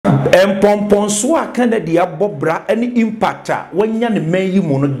Pomponso a Kennedy abobra any impactor when yan may you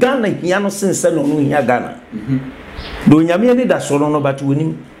mono Ghana yano since no Ghana. Do Yami any that solo no but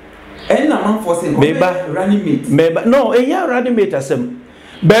winning? And I'm forcing running mate. Maybe no, a year running mate as him.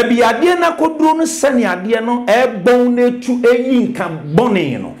 Baby, Adiana could drone sunny Adiano, airborne to a income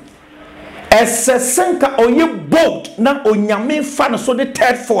bonino. As a senka or your boat, now on your main fan, so the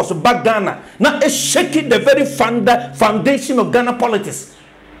third force back Ghana, now is shaking the very foundation of Ghana politics.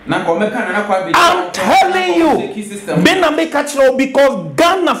 I'm telling you, because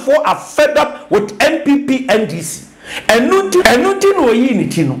Ghana for are fed up with MPP NDC. And nothing no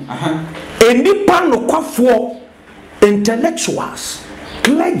yinitino. And the pan for intellectuals,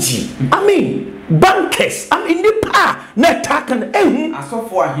 clergy, I mean bankers, I mean the pa net taken I saw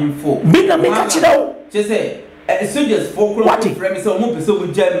for him for Bina make catch it out. Just say soldiers for what premise or more so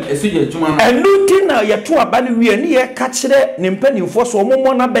with gem a soldier to man. And nothing now yet to a body we are near catch it, Nimpeni force or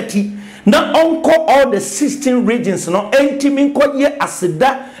more Betty. Now uncle all the 16 regions no entimin ko ye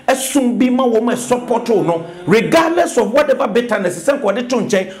asida esumbima wo me support no regardless of whatever bitterness is ko de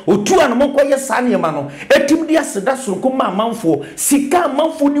tonchen otu anamo ko ye sane ma no etim de asida sunko ma manfo sika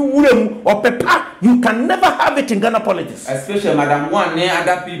manfo ni wurem opepa you can never have it in Ghana politics, especially madam one near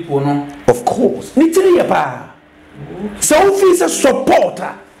other people no of course nitiri ya pa so if is a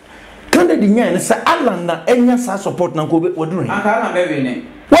supporter kan de nya say Alan na enya sa support na ko woduru aka na be ne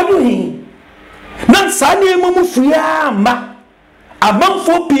what do he? Now, Sunday, Mamma Fria, Ma. A month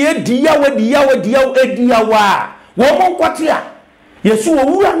for Pierre, Diawa. Woman, quatia. Yes, you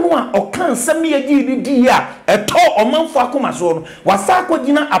are or can't send me a dear. A tall or month for Comason. Wasako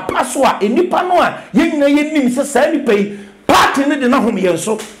Dina a passoa in Nipanoa. Yen names a sandy pay. Party in the Nahumi and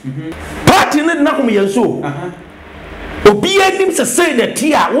so. Party in the Nahumi and so. Obia names a say that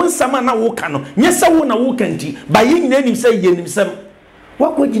here, one summer now walk on. Yes, I won't walk anti. By yin name say yen some.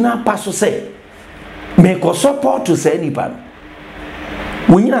 What would you now pass to say? Make us support to say anyone.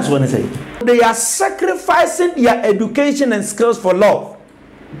 We just want to say they are sacrificing their education and skills for love.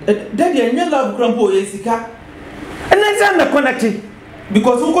 Daddy, and your love grumble is and that's connected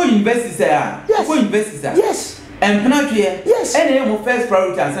because we go invest there. Yes, we invest there. Yes, and penalty. Yes, and first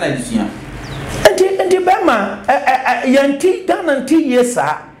priority and addition. And the Bama, Yanti, Ghana, yes,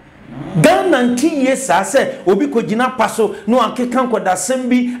 sir. Ghana years I said obi ko gina paso no akekan kwada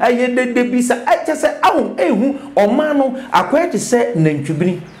sembi ayede de bisa I just say awu ehu oma no akwete se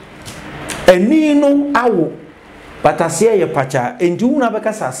nantwibini ani no awu patase ye pacha enti wu na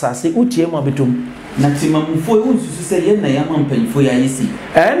beka sasase utie mu abetom na timamfo e unsusu se ye na ya mampanfo ya yesi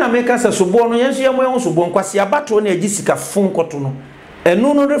na meka se sobo no yenso ye mo ye sobo nkwase abato na agisika fonkoto no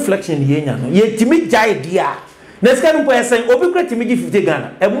eno no reflection ye nya no ye timi jai dia. Next time we saying, "Obi create me 50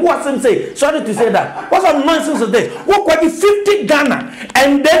 Ghana." And what some say? Sorry to say that. What's some nonsense of this? What quite 50 Ghana,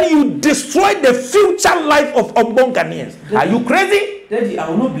 and then you destroy the future life of unborn Ghanaians? Are you crazy? Daddy, I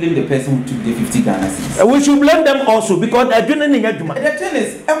will not blame the person who took the 50 Ghana. We should blame them also because they're doing anything. The thing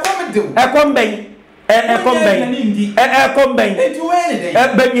is, a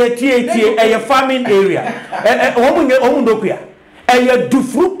farming area. A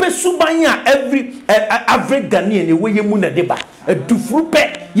dufrupe subanya every average Ghanaian the way you muna deba. A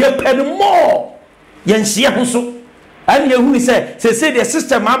dufrupe ye pen more. Yen so. And you who say the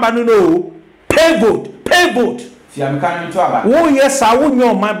system amba no pay vote. Oh yes, I won't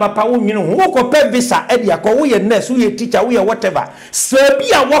know my papa won't you know who ko pay visa edia ko we nurse we teacher we whatever. So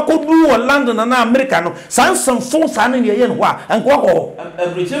be a wako do London and America no some phones are in the yen wa and go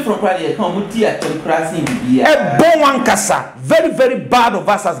return from Friday come tia crossing a bon one kasa very bad of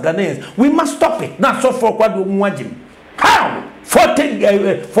us as Ghanaians. We must stop it. Now so for what we want how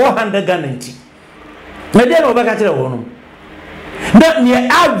 400 Ghanaians. Me dey no beka kire wono. Na near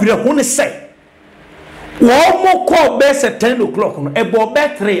average who say one more call best at 10 o'clock. A bob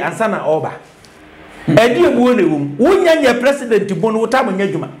 3 and sana over. A dear woman, your president to Bono time on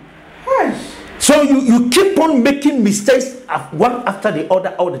your so you keep on making mistakes one after the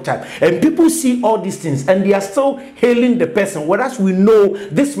other all the time. And people see all these things and they are still hailing the person. Whereas we know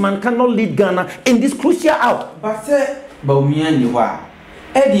this man cannot lead Ghana in this crucial hour. But me and you are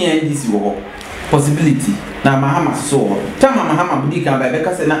at the end this possibility. Now Mahama saw Tama Mahama Budika by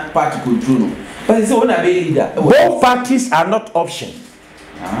because not party control. But it's only a leader. Both parties are not option.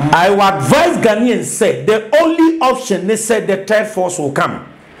 I will advise Ghanaians say the only option they said the third force will come.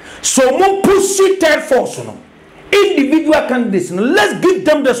 So more push third force no. Individual candidates, let's give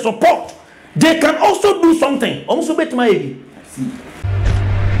them the support. They can also do something. Also bet my see.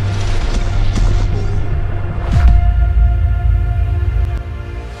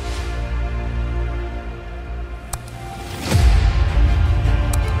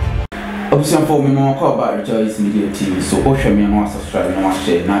 Abusian for me more call about Rejoice Media TV. So Osha me and subscribe and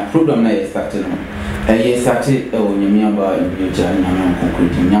share. Now program na started no. Yes started when me about in Jan and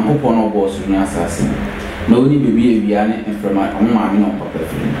conclude. Nyanko pono boss ni assassin. No ni baby we are and from my own mommy no papa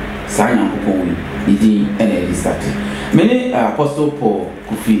friend. Sign Nyanko pon idi and started. Many Apostle Paul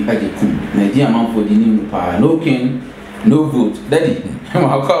Kofi Agyekum. Nigeria man for the new power. No king, no vote. Daddy.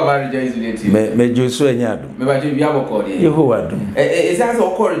 I'll call about Rejoice Media TV. Me Joshua Nyado. Me ba je bia boko de. Yehowa dum. Is that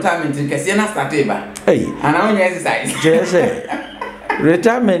so call retirement in kese na start ba? Hey. And I want exercise. Jese.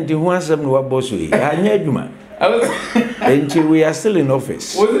 Retirement in one sem no boss we. Anya adwuma. Enti we are still in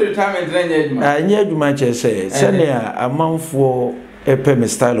office. What's the retirement anya adwuma? Anya adwuma chese. Senia amanfo epe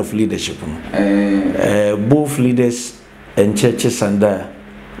style of leadership no. Both leaders and churches under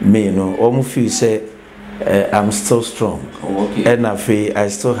me no omo feel say I'm still strong. Oh, okay. And I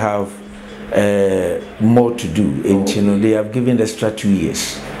still have more to do. And you know, they have given the extra 2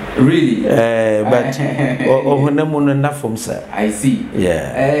 years. Really? But I see.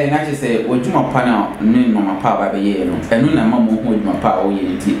 Yeah. And I just say, what you my partner, no, my papa, and no, my mom hold my power.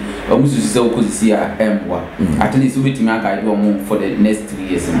 Almost so could see at least with me, I go for the next 3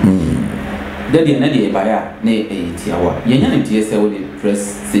 years. Daddy and Eddie by ne 8 hour. Yan TSL the press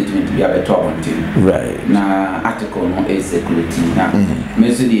statement to be a top on right. Na article no a security. Now,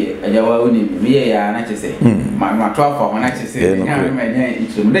 Messi, a Yawa me, and I just say, my 12 for when I just say,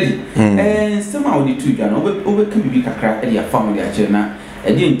 and somehow the two can overcome be a crack at your family at China.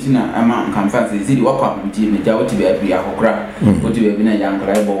 I didn't amount come fast. Is it walk up with you? The Jawa to be a crack, but you have been a young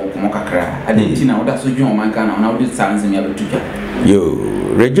rival, Mokakra. I didn't know that's what you man can now. This sounds in your tutor.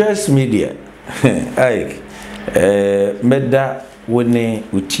 You Rejoice Media. Ike, meda wone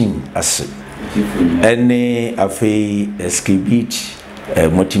utim ase. Ene afei skibit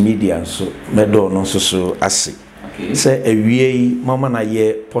multimedia nso medo no nso so ase. Se ewie mama na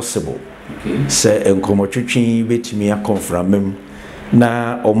ye possible. Se enkomotwetwe betimi akonframem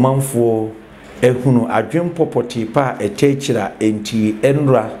na omanfo ehunu adwempopoti pa etechira enti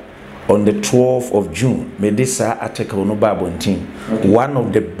enra on the 12th of June, Medisa article no babontin. One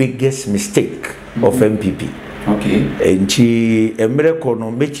of the biggest mistake of MPP. Okay. Enti emereko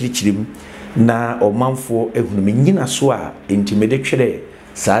no mechirichirim na omanfo ehunu menyina so a enti medetwere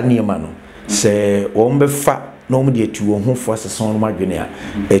saa niema no se ombefa na omde atu ohufo aseson no madwene a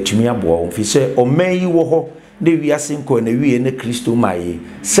etumi aboa omfi se omanyi wo ho de wiase nko na wie ne Kristo maye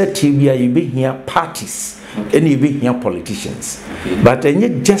set bia yebehia parties. Any big young politicians, but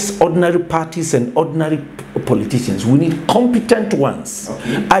just ordinary parties and ordinary politicians. We need competent ones.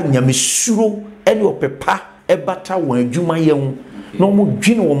 Anyamisuro any opepa ebata when juma young no more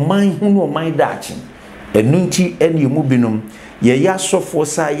gin or mine who no mind that. Enunti any mubinum ye ya so for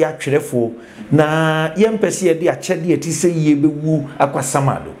sa ya trefo na yempesi ye dia chede ati se ye bewu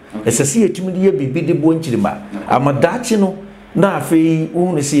akwasamado. Esese etimi ye bibi de bonchirima amadachi no na afei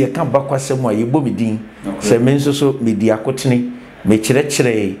unu se ye kan bakwasem a ye bomidin se menso so media kotene me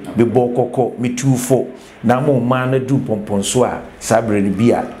kyerɛkyerɛ be bɔkɔkɔ me tuufo na mo ma na du pomponso a sabre ne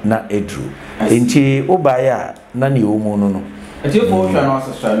bia na edru enti obaya na ne omo no no eti ko hwa na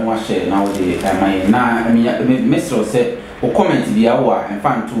asosra no ahye na wo de amai na mesro se o comment bia wo a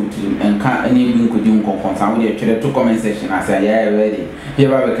enfan to enka ani bi nkodi nkonkon sa wo de twere to comment section asa ya ready here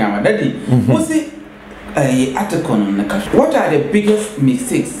ba be kan daddy mo si article on the cash. What are the biggest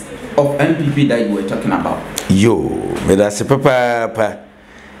mistakes of NPP that you were talking about? Yo, me da se papa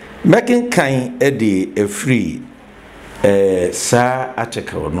making kind a free sa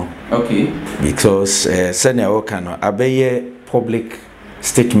article no. Okay. Because senior worker abeye public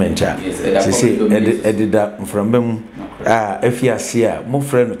statement yes, say edit that from them if you see my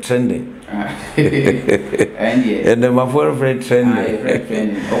friend trending and my friend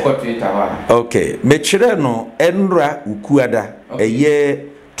trending okay me chere no enra ukuada a year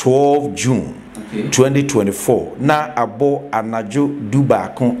 12 June 2024 na abo anajo duba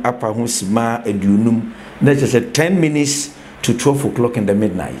kon apa ho sima edunum na just 10 minutes to 12 o'clock in the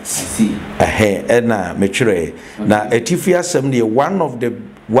midnight. I see. Na me chere na etifia asem dey one of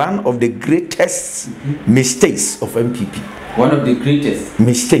the greatest mistakes of MPP. One of the greatest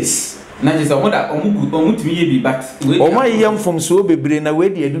mistakes. Na just omutimi ye bi but o ma yam from so bebre na we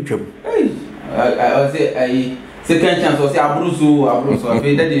dey adutwam. I say second chance o say abruso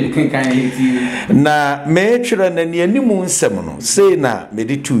afi that dey kan hiti na me chere na ne animu nsem no say na me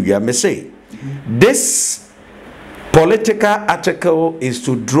dey tu ya me say this political article is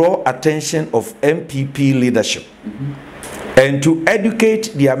to draw attention of MPP leadership and to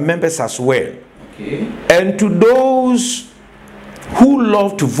educate their members as well, and to those who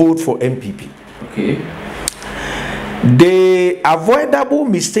love to vote for MPP. The avoidable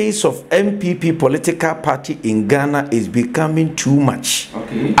mistakes of MPP political party in Ghana is becoming too much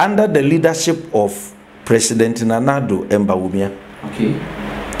under the leadership of President Nana Addo Mbawumia.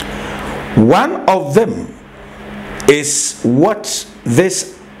 One of them is what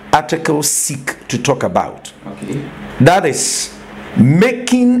this article seek to talk about. That is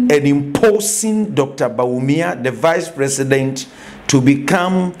making and imposing Dr. Bawumia, the vice president, to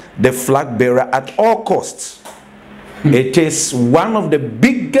become the flag bearer at all costs. It is one of the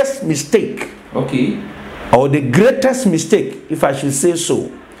biggest mistake, or the greatest mistake, if I should say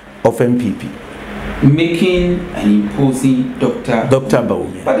so, of MPP. Making and imposing Dr.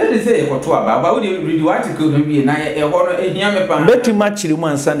 Bawumia. But then they say what about the read the article no be na e hono e hia me pa. Beti ma chiri mu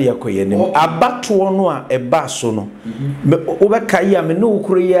ansa na yakoye nim. Abato no a e ba so no. Wo be kai ya me no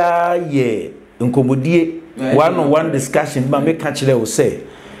ukuro ya ye nkomodie one discussion ba me ka chire wo say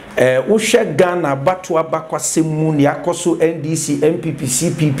wo hwe Ghana abato abakwase mu ne yakoso NDC MPP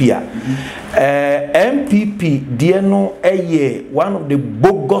CPP a MPP die no eye one of the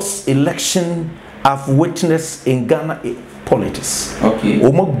bogus election I've witnessed in Ghana politics.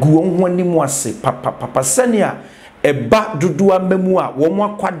 Omo guo ho animu ase papa senia eba dodoa memu a wo mo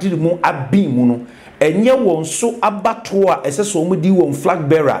akwadiri mu abi mu no enye won so abato a eseso omo di won flag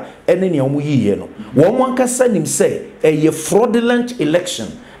bearer ene ne omo yiye no wo mo ankasa nim say eye fraudulent election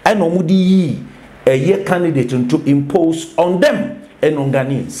and omo di yi eye candidate to impose on them and on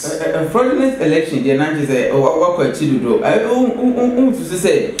Ghanaians. Fraudulent election, the answer is what to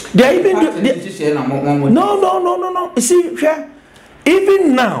say. They even no. See,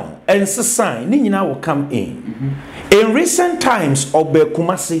 even now, and society, Nina will come in. In recent times,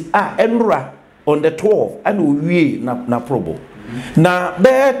 Kumasi Enra on the 12th, and we na probo. Now,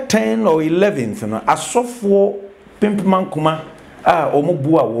 there 10 or 11th, a software pimpman kuma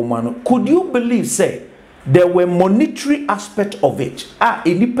omobua woman. Could you believe, say? There were monetary aspect of it.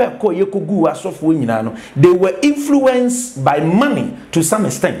 They were influenced by money to some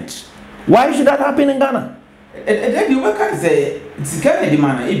extent. Why should that happen in Ghana?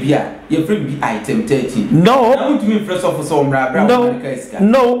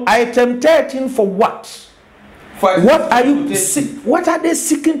 No, item 13 for what? What are you? What are they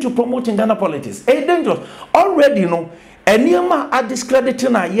seeking to promote in Ghana politics? It's dangerous. Already, you know. Eniema a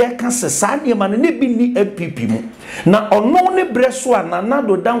discrediting a ye can say Saniema ne bi ni MPP mu na ono ne breso a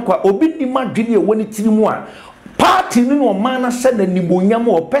Nanado dankwa obi ni madwene woni tirimu a party ni no man na se na nimonyam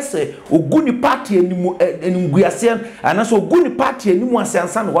o pese oguni party enimu enguase anaso oguni party enimu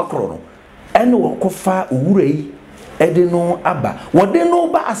asansa na wakro no ene wokofa owura yi ede no aba wode no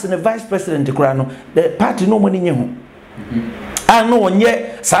ba as the vice president kura no the party no money nye ho no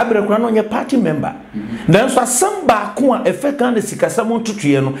onye sabre kura no onye party member nanso asem ba ko a efeka na sikasam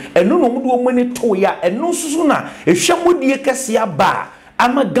ntutuye no eno no mudu omani to ya eno susu na ehwamodie kese aba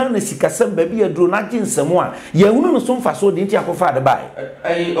ama Ghana sikasam ba bi aduro na ginsem a ye hunu no so mfa so de nti akofa de bai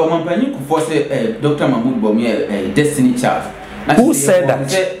o mampani ku for say Dr. Mahmoud Bawumia destiny child. Who said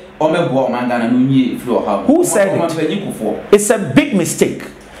that? Who said it? It's a big mistake.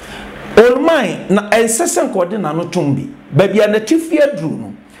 All mine na ensesen kode na no tumbi baby na tifia dru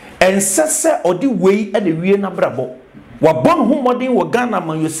no ensese odi wei e de wie na brabo wa bon ho modern wo Ghana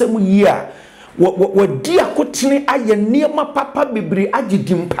man yosem yi a wo di akotene aye niema papa bebre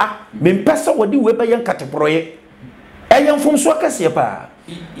agidimpa mempesa wodi we be yen kateproye eyen fomso akase pa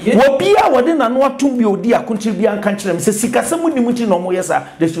wo bia wodi na no atumbi odi akontiri bia nka nkyerem se sikasem ni muti no mo yesa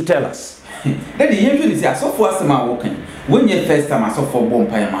they should tell us. Then usually say so for us ma working when you first time I saw for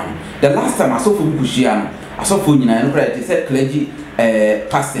bomb man the last time I saw for Bushiano I saw for nyina no credit say clergy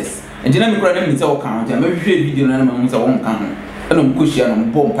pastors and then me credit me say o kan and maybe video na me say won kan ho and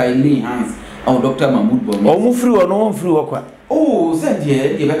Bushiano bomb lay hands on Dr. Mahmoud Bawumia o mu free o no free o kwa oh said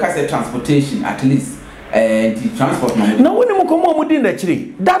here you be say transportation at least the transport money. Now when you come on within the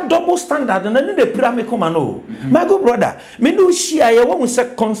tree, that double standard and then the pyramid come and no. My good brother, me do share I want to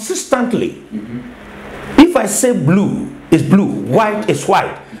say consistently. If I say blue is blue, white is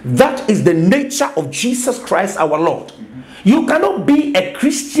white, that is the nature of Jesus Christ our Lord. You cannot be a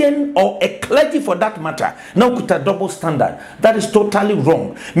Christian or a clergy for that matter. Now put a double standard. That is totally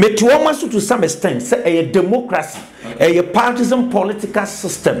wrong. Me to some extent say a democracy, a partisan political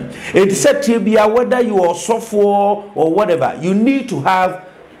system. It said to be whether you are software or whatever, you need to have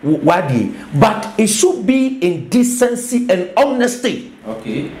wadi, but it should be in decency and honesty.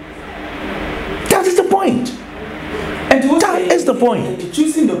 Okay. That is the point. And that is the point.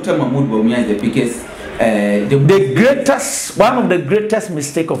 Choosing Dr. Mahmoud Bawumia is the biggest. The greatest, one of the greatest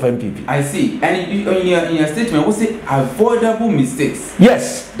mistake of MPP. I see. And in your statement, we say avoidable mistakes.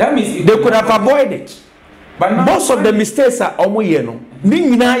 Yes. That means they could have avoided it. most of the mistakes are omoye no ni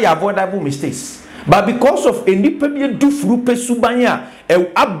nyina ya avoidable mistakes but because of enipa bi do furu pesubanya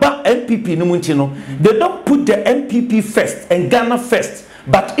aba MPP no munti no they don't put the MPP first and Ghana first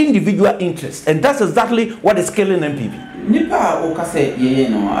but individual interest and that's exactly what is killing MPP. Nipa o ka say ye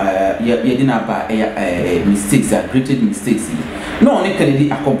no ye dina ba mistakes are great mistakes no ne Kennedy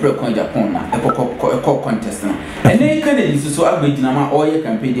akompre kon Japan na ekọ contest no and then Kennedy so agbegina ma all ye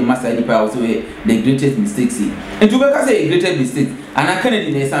campaign the master nipa also the greatest mistakes and you be say greatest mistake and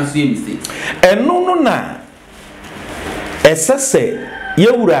Kennedy na san so mistake and no na esase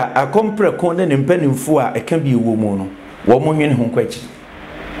yewura akompre kon ne mpanimfo a eka bi ewo mu no wo mo nwene ho kwachi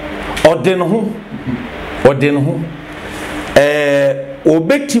ode no ho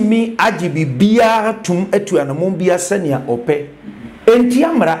obetimi agibi bia tum atuanamon bia senia ope enti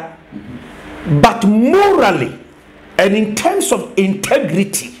amra but morally and in terms of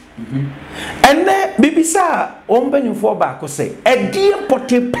integrity and bibisa ombanifo ba ko say edie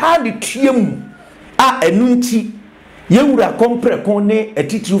pote pa de tuam a enunti yewura kompre kon ne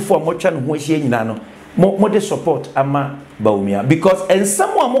atitirufo amotwa no ho ahia nyina no mo de support ama Baumia because and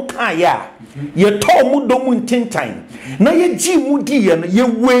someone mo kan ya ye to mu do mu ntintan na ye gi mu di ye no ye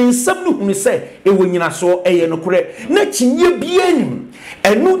wensam no hunu se e wonyina so eye no kore na kinye bienim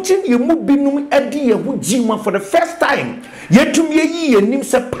enu tin ye mu binum adi ye hu gi mu for the first time ye tum ye yi ye nim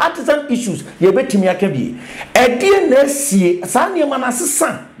se partisan issues ye betimi aka bi edi na sie sa ne ma na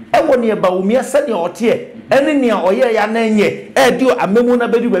sesa e woni e Baumia se ne ote ene ne oye ya na nye edi amemu na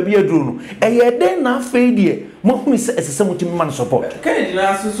bedi ba bi aduru no eye den na afeidie mo hu se esese mo timi man support Kennedy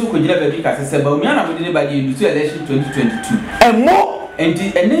na so ko jira ba bi ka se Baumia na mo de ba di du election 2022 and more and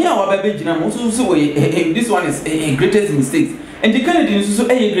ene ya wa ba be jina mo so this one is a greatest mistake and the Kennedy so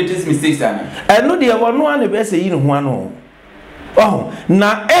a greatest mistakes ana no de wono an be se yi ne ho ano oh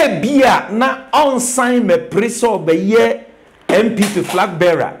na e bia na on sign me preso be ye MPP flag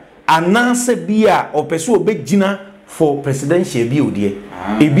bearer ananse bia opeso obegina for presidential bi odie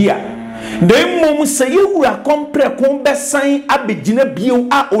e bia de mom se yewura kompre kon besan abegina bio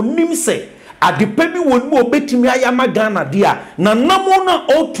a onim se adepa bi wonu obetimi ayama Ghana dia na namo na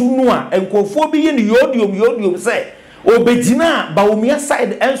otu no a enkofo bi ye ne yodium se obegina Baumia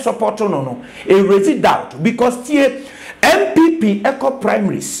side and support no a raise doubt because tie MPP eco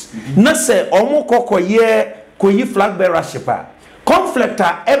primaries na se omo kokoye koyi flag bearership a conflict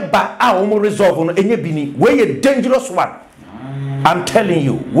eba a omo resolve no enye bini we a dangerous one. I'm telling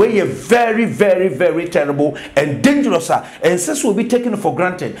you, we are very, very, very terrible and dangerous, and since will be taken for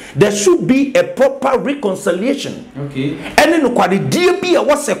granted, there should be a proper reconciliation. Okay. And then the dear be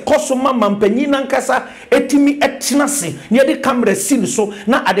was a cosoma mampenina nkasa etimi etinasi near the camera scene so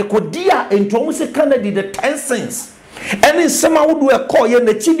na adekodia into almost Canada the 10 cents. And in some would do a call in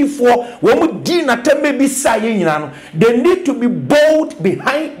the chili for when we dinner tembe beside they need to be bold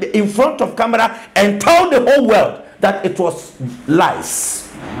behind in front of camera and tell the whole world that it was lies.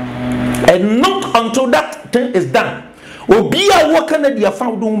 And not until that thing is done. Obia wakana dia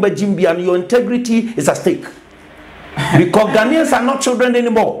found jimbia and your integrity is at stake. Because Ghanaians are not children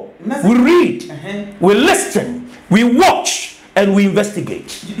anymore. We read, we listen, we watch, and we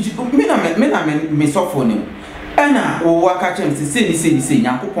investigate. Me sophone. Ena o wakachem se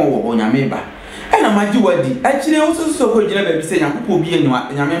Nyankopon wo Onyameba. Ena maji wadi. Actually also so ko jina be se Nyankopon bi enu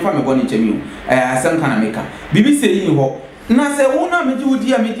Nyame fa me boni chemi o. Asem kana meka. Bibi se yi ho. Na se wo na meji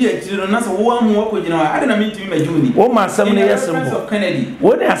wodi a medi actually no na se wo amu wo ko jina wa. Ade na mentimi majuni. Wo ma asem ne yesimpo. Kennedy.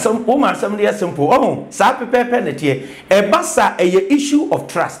 Wo ma asem ne yesimpo. Oh, sa pepepe ne tie. E basa a issue of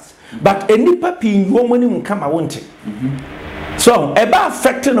trust. But enipa pin wo mani nkama wonte. So, eba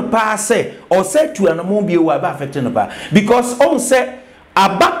affecting the past say or say to an amobia eba affecting the past because on say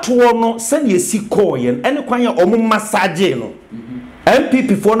about no send ye see coin and kwanya omu massage no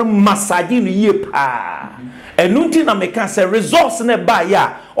MPP for no massage no ye pa and nunti na meka say resource na ba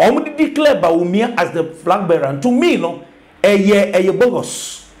ya omu declare Baumia as the flag bearer and to me no a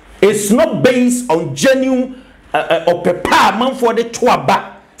bogus. It's not based on genuine or pepa man for the twaba.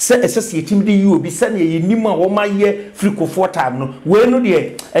 Say associating the you be sending ye nima woma ye friko 4 time no we no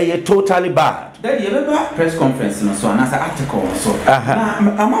de totally bad. That you ever press conference no so and as article so na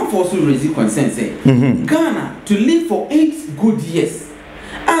amount for so raise concern say Ghana to live for 8 good years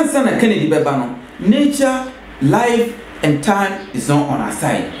answer na Kennedy beba no nature life and time is not on our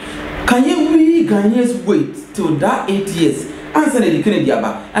side. Can you we Ghanaians wait till that 8 years answer the Kennedy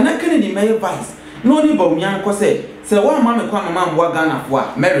aba and that Kennedy may advise no ni Baumia ko say one man kwa mama mwa Ghana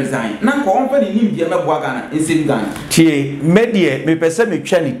for me resign na ko onfa ni nim dia me bwa Ghana nsem Ghana tie medie me pese me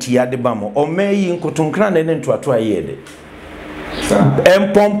twa ne tia de ba mo o meyi nkotonkran ne ntoato ayede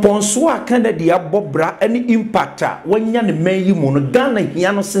Empomponso a Kennedy abobra any impactor when yan may you mono Ghana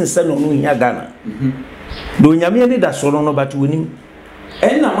hiano since no Ghana. Do Yamia need a solo no but winning.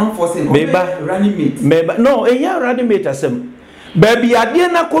 And I'm forcing running mate. Maybe no, a year running mate as him. Baby, I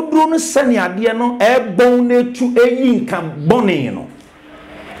did not go drone sunny idea no air bone to a income bonino.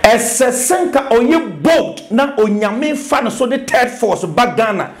 As a senka or ye boat na onyame fan so the third force back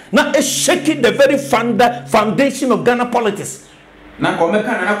Ghana na is shaking the very foundation of Ghana politics. I'm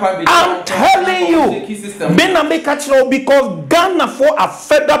telling you, Bena make a because Ghana for are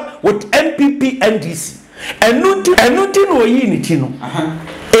fed up with MPP NDC. And nothing no unity no.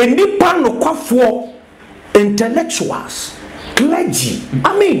 And the pan no for intellectuals, clergy.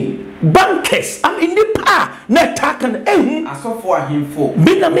 I mean, bankers. I mean, the pa na taken I saw for him for.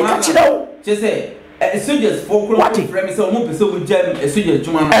 Bena make a just say. Soldiers for what premise or more so with jam a soldier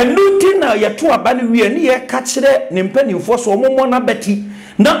to and nothing now yet to a body we are near catch the NEWFORCE or more na betty.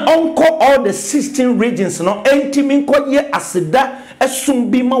 Now uncle all the 16 regions no entimin ko ye asida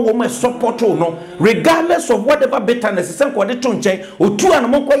asum bi ma wo ma support no regardless of whatever bitterness sen ko de to nchen otu an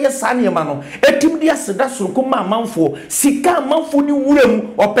mo ko ye sane ma no etim de asida surko ma manfo sika manfo ni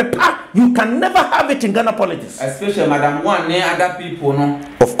wuram opepa you can never have it in Ghana politics, especially madam one ne other people no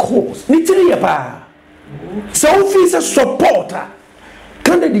of course ni tiri ye pa. So if he's a supporter,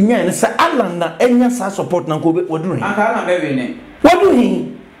 can the Nyan say Alan na enya sa support na ko what do he? Alan be ne. What do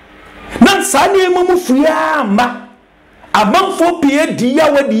he? Na sa ne mu fria ma. Amanfo pie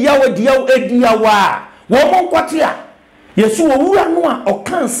dia wa. Wo mon kwate a. Yesu wo wura no a o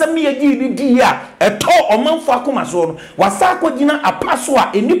kan sam ye gi ni dia eto omanfo akoma so no. Wasa akogina apaso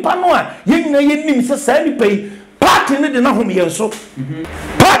a enipa no a yenyina yenim se sa nipa yi party ne de na hom yenso.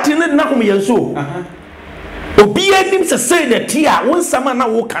 Party ne de na hom yenso. Obi anim se say the tia won sama na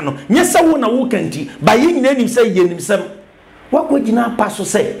wo ka no nyesa wo na wo kanti ba yin anim say yenim sam wakogina paso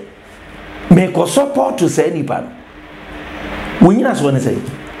say me ko support to say nipa wo nyina so ne say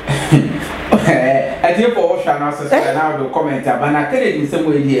I dey for Osha na so na do comment about na kere nsem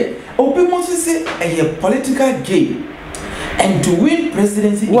we here obi mo say a political game and to win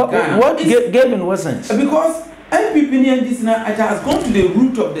presidency in Ghana what game in what sense because MPP and this now it has gone to the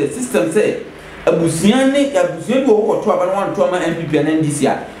root of the system say abusiane wo ko to aba no to ama MPP and NDC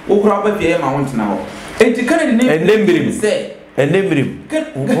a wo kura ba fie ma won tena ho enti Kennedy ne say enebrim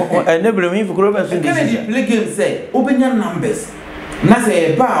if kura ba so Kennedy play game say obenya numbers na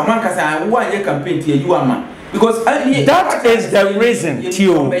say ba man ka say wo anye campaign tie you ama because that is the reason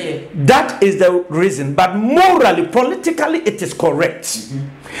Tio, that is the reason but morally politically it is correct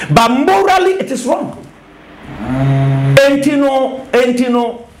but morally it is wrong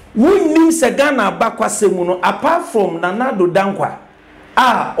entino wunnim se Ghana bakwasemu no apart from Nanado Dankwa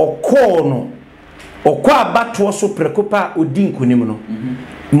okọ abato so prekopa odinkunim no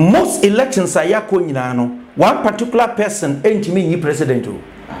most elections ayako nyina no one particular person entimi yi president o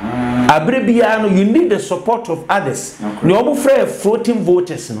abrebia no you need the support of others no obo free floating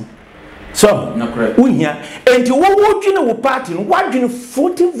voters no so uhia enti wo dwene wo party no wadwene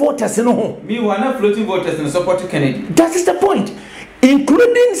floating voters no ho me wana floating voters no support Kennedy. That is the point,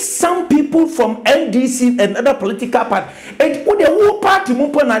 including some people from NDC and other political parties. And with the whole party,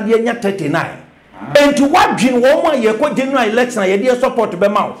 Mumpa Nadia 39. And to what Jin Woma, your general election, I support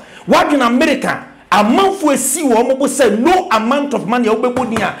Bemau. What in America, a month we see Womo say no amount of money over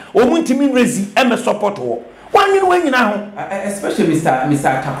Bunia, or Muntimin Rezi, and support war. 1 million now, especially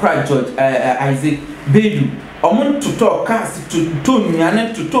Mr. Takra George Isaac Bedu. I want to talk cast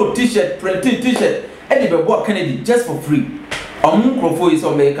to t-shirt, printed t-shirt, and Kennedy just for free. Microphone is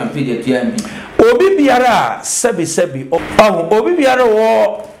on the campaign at TMB. Obi biara sebi obi biara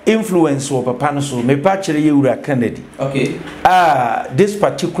wo influence wo papa no so me pa kire yewura Kennedy. Okay. This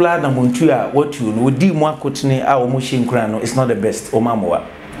particular namuntu a what you know di mu akotene a wo mo hyenkura no is not the best o mamoa.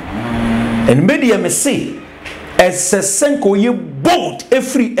 And media me say as a senko ye bold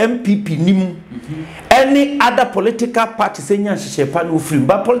every MPP nim any other political party senya hyehyɛ pa no free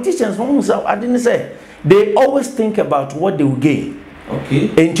but politicians won say I didn't say they always think about what they will gain. Okay.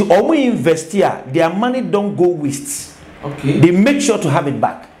 And to always invest here, their money don't go waste. Okay. They make sure to have it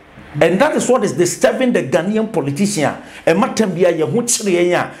back. And that is what is disturbing the Ghanaian politician. And matambia ye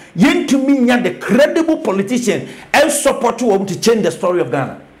hunchriya yen to me the credible politician and support to change the story of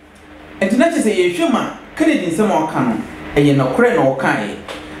Ghana. And tonight is a shuma Kennedy in some canon, and you know crane or kai.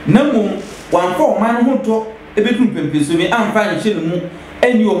 No more 1 man who talk a bit so me I'm fine shilling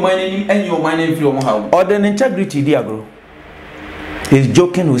and your mining from how or the integrity diagro is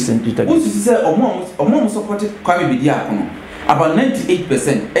joking with integrity. Who say or mom supported Kwame Bidiakono. about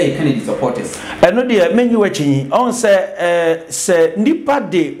 98% Kennedy supporters. And no dear, many watching on say nipa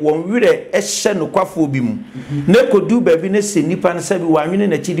de won wire ehye no kwafo bi mu. Na ko do baby ne se nipa ne sabi wa nwene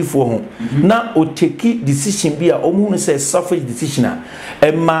na chidi fo ho. Na o take decision bi a omu say selfish decision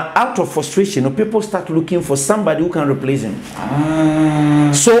a ma out of frustration people start looking for somebody who can replace him.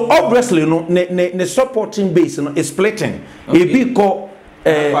 So obviously no ne supporting base no is splitting. E bi ko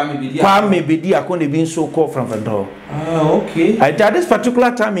Kwame Bedi akone bin so called from Fando. Okay. At this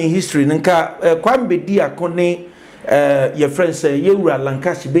particular time in history, nka Kwame Bedi akone your friends say you were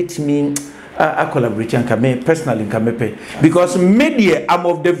Lancaster bet me a collaboration can personally can pay because media I'm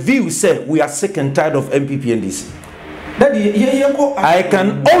of the view say we are sick and tired of MPP and this. I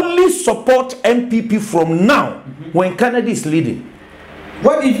can only support MPP from now when Kennedy is leading.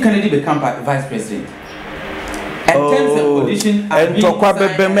 What if Kennedy become vice president? And tokwa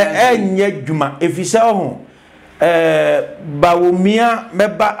bebe enye dwuma efisa ho bawumia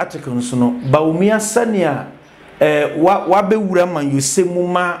meba article no bawumia sania wa bewura man yosemu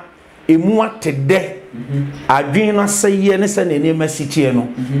ma emu atede adwen na seye ne sane ne masitie no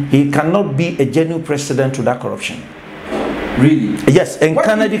he cannot be a genuine president to that corruption. Really? Yes, and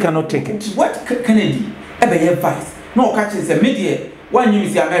Kennedy cannot take it. What Kennedy ebe vice no catch is a media one you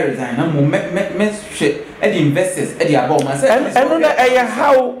see American na mo me the investors the about myself and no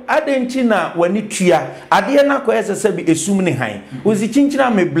how adentina wani tua ade na ko ese be esum ni han ozi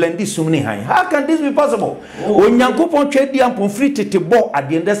chinchina me blend esum ni han. How can this be possible? Onyankopon twedi ampon free tete bo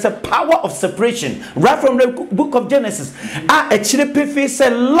ade there's a power of separation right from the book of Genesis. A chire pefe say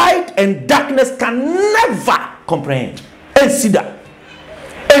light and darkness can never comprehend. Ensida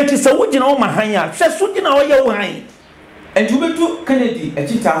enti se wugina o mahan ya hwe so gina o ye wo han and you betu Kennedy a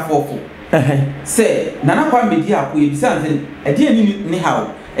chita for say nana kwa media ko ebisa nten ade ni how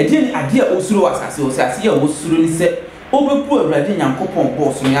ade ni ade osuro asase osase ya osuro ni se obepu awrade nyankopon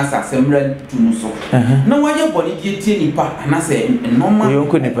boss no asase mra tunu so na waye body die tie nipa anase normal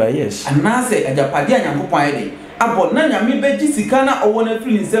yonko nipa yes anase ajapade nyankopon ayede abo na nyame beji sika na owo na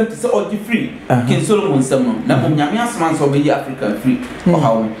free nsem te se oji free kin Solomon nsem no na bom nyame asman so be African free o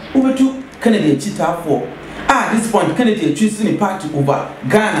how obetu Kennedy chita for at this point Kennedy choosing a party over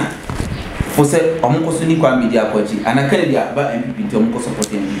Ghana for say omunkoso ni kwa media kwachi and Kennedy ba MPP to omunkoso support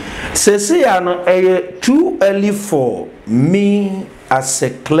him. Say no too early for me as a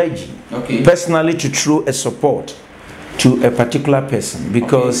clergy personally to throw a support to a particular person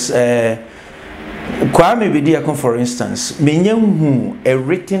because Kwame Bediako, for instance, menyahu a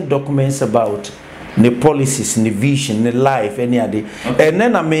written documents about the policies, the vision, the life, any other. And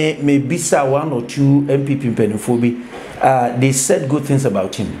then I may bisa one or two MPP in Penophobi. They said good things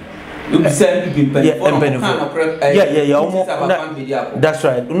about him. That's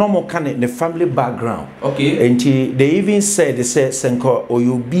right. No more kind of the family background. Okay. And they even said Senko or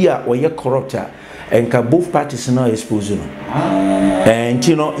you be a or you corrupter. And both parties now exposed. And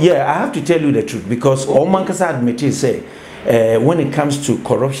you know, yeah, I have to tell you the truth because all man can admit it say when it comes to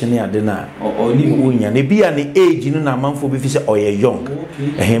corruption near dinner or be an age you know man for be or you're young.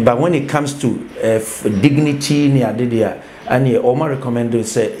 But when it comes to dignity near the and yeah, Oma recommended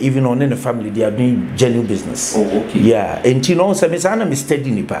say even on in the family they are doing genuine business. Yeah, and you know, some is an mistake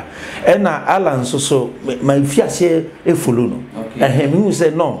nipa. And Alan so my fear say a follow. And him who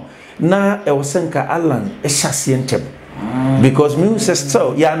said no. Na ewosenka Alan ehasientem because me say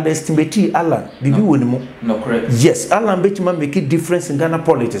still you underestimate Alan bibi wonimu no correct yes Alan betima make a difference in Ghana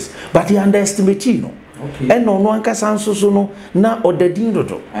politics but you underestimate no and no anka sanso so no na odadin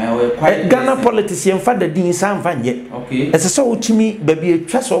dodo Ghana politics yen fa dadin san fa nye ese so utimi baby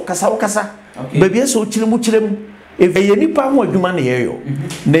etwa so kasa baby so chiremu if you nipa ho adwuma na yeyo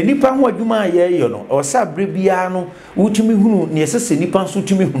na nipa ho adwuma yeyo no o sa brebia no wutumi hunu na yesese nipa so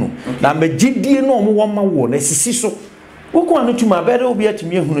tumi hunu na magidie no omo woma wo na sisi so woko anu tuma bere obi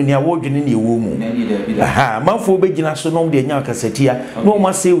atumi hunu ne awodwene ne ewo mu aha manfo begina so no de nya kasatia no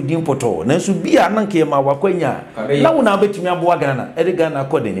ma se odin poto na so bia na nke ma wakwanya na wo na betumi aboa Ghana Ghana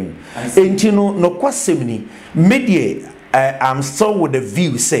akodenim enti no kwasem ni media I'm still with the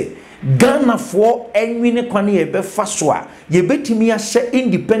view say Ghana for enwine kwane ye be faso a ye betimi ahye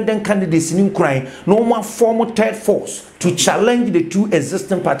independent candidates in Ukraine no one form third force to challenge the two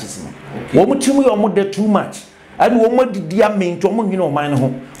existing parties. Wo mutimi yo mo de too much and wo mo didi amento mo nwine o man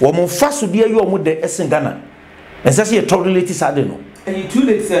ho wo mo faso de yo mo de esen Ghana ensase ye tolerate sade no and too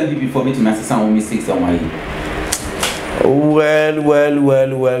late send before me to my sister on mistakes on my well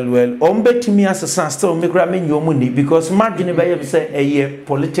betimi asesa still me gra me nyomuni because margin be say a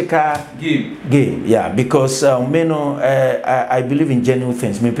political game yeah because me no I believe in genuine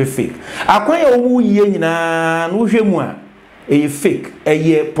things me fake akwan ya owu ye nyina no hwemu a a fake,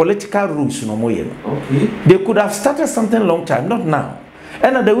 a political rules no more. Okay. They could have started something long time, not now.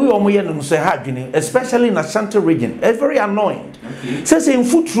 And the way omo say hardware, especially in Ashanti region, it's very annoying. Okay. Says in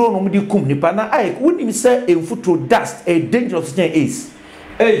foot row no di kum nipa na I wouldn't say in foot row dust a dangerous thing is.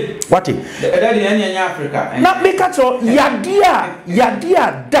 Hey, what it? That in Africa. Not because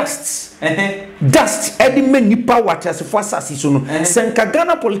yadia dust. Dust any many power as for assassin. Senka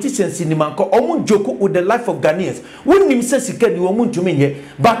Ghana politicians in the manko omun joku with the life of Ghanaians. Wouldn't him say sikeni omun to me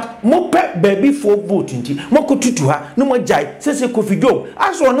but mo pet baby for voting. Moko tutuha no more jai says Kofi go.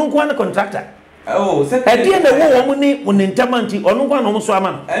 As one no contractor. Oh, at the end of the woman on intermanti or no one almost a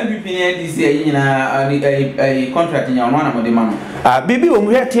man. MVP this in a contract in your one of the man. Baby, when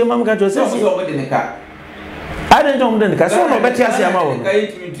we had Tim, I'm going to say, in the car. I don't know the castle, no better as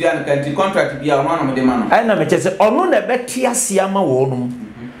contract be a one of the man. I never just or no better as Yama wonum.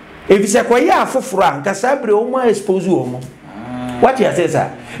 If it's a quaya for Frank, Casabri, Oma expose you. What you say,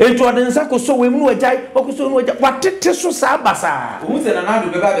 sir? It was in so we move a jai, or so what it is so sabasa. Who's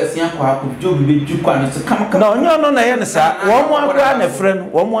another baby, Sianko, Joe, you can come. No, sir.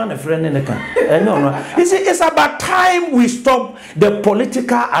 One friend in the camp. No. It's about time we stop the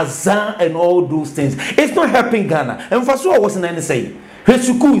political azan and all those things. It's not helping Ghana. And for so I wasn't any saying.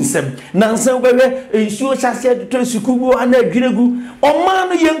 Hesuku insem nansan wewe ensuo chase to suku ana adwiregu o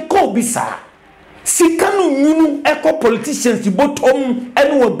man yenko bisa sikanu nyunu eko politicians botom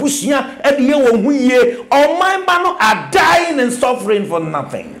ene wabusia ene ye wo huye o man ba no are dying and suffering for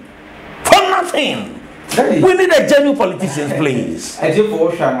nothing. We need a genuine politicians, please. I do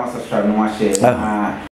for Shah Master Shah no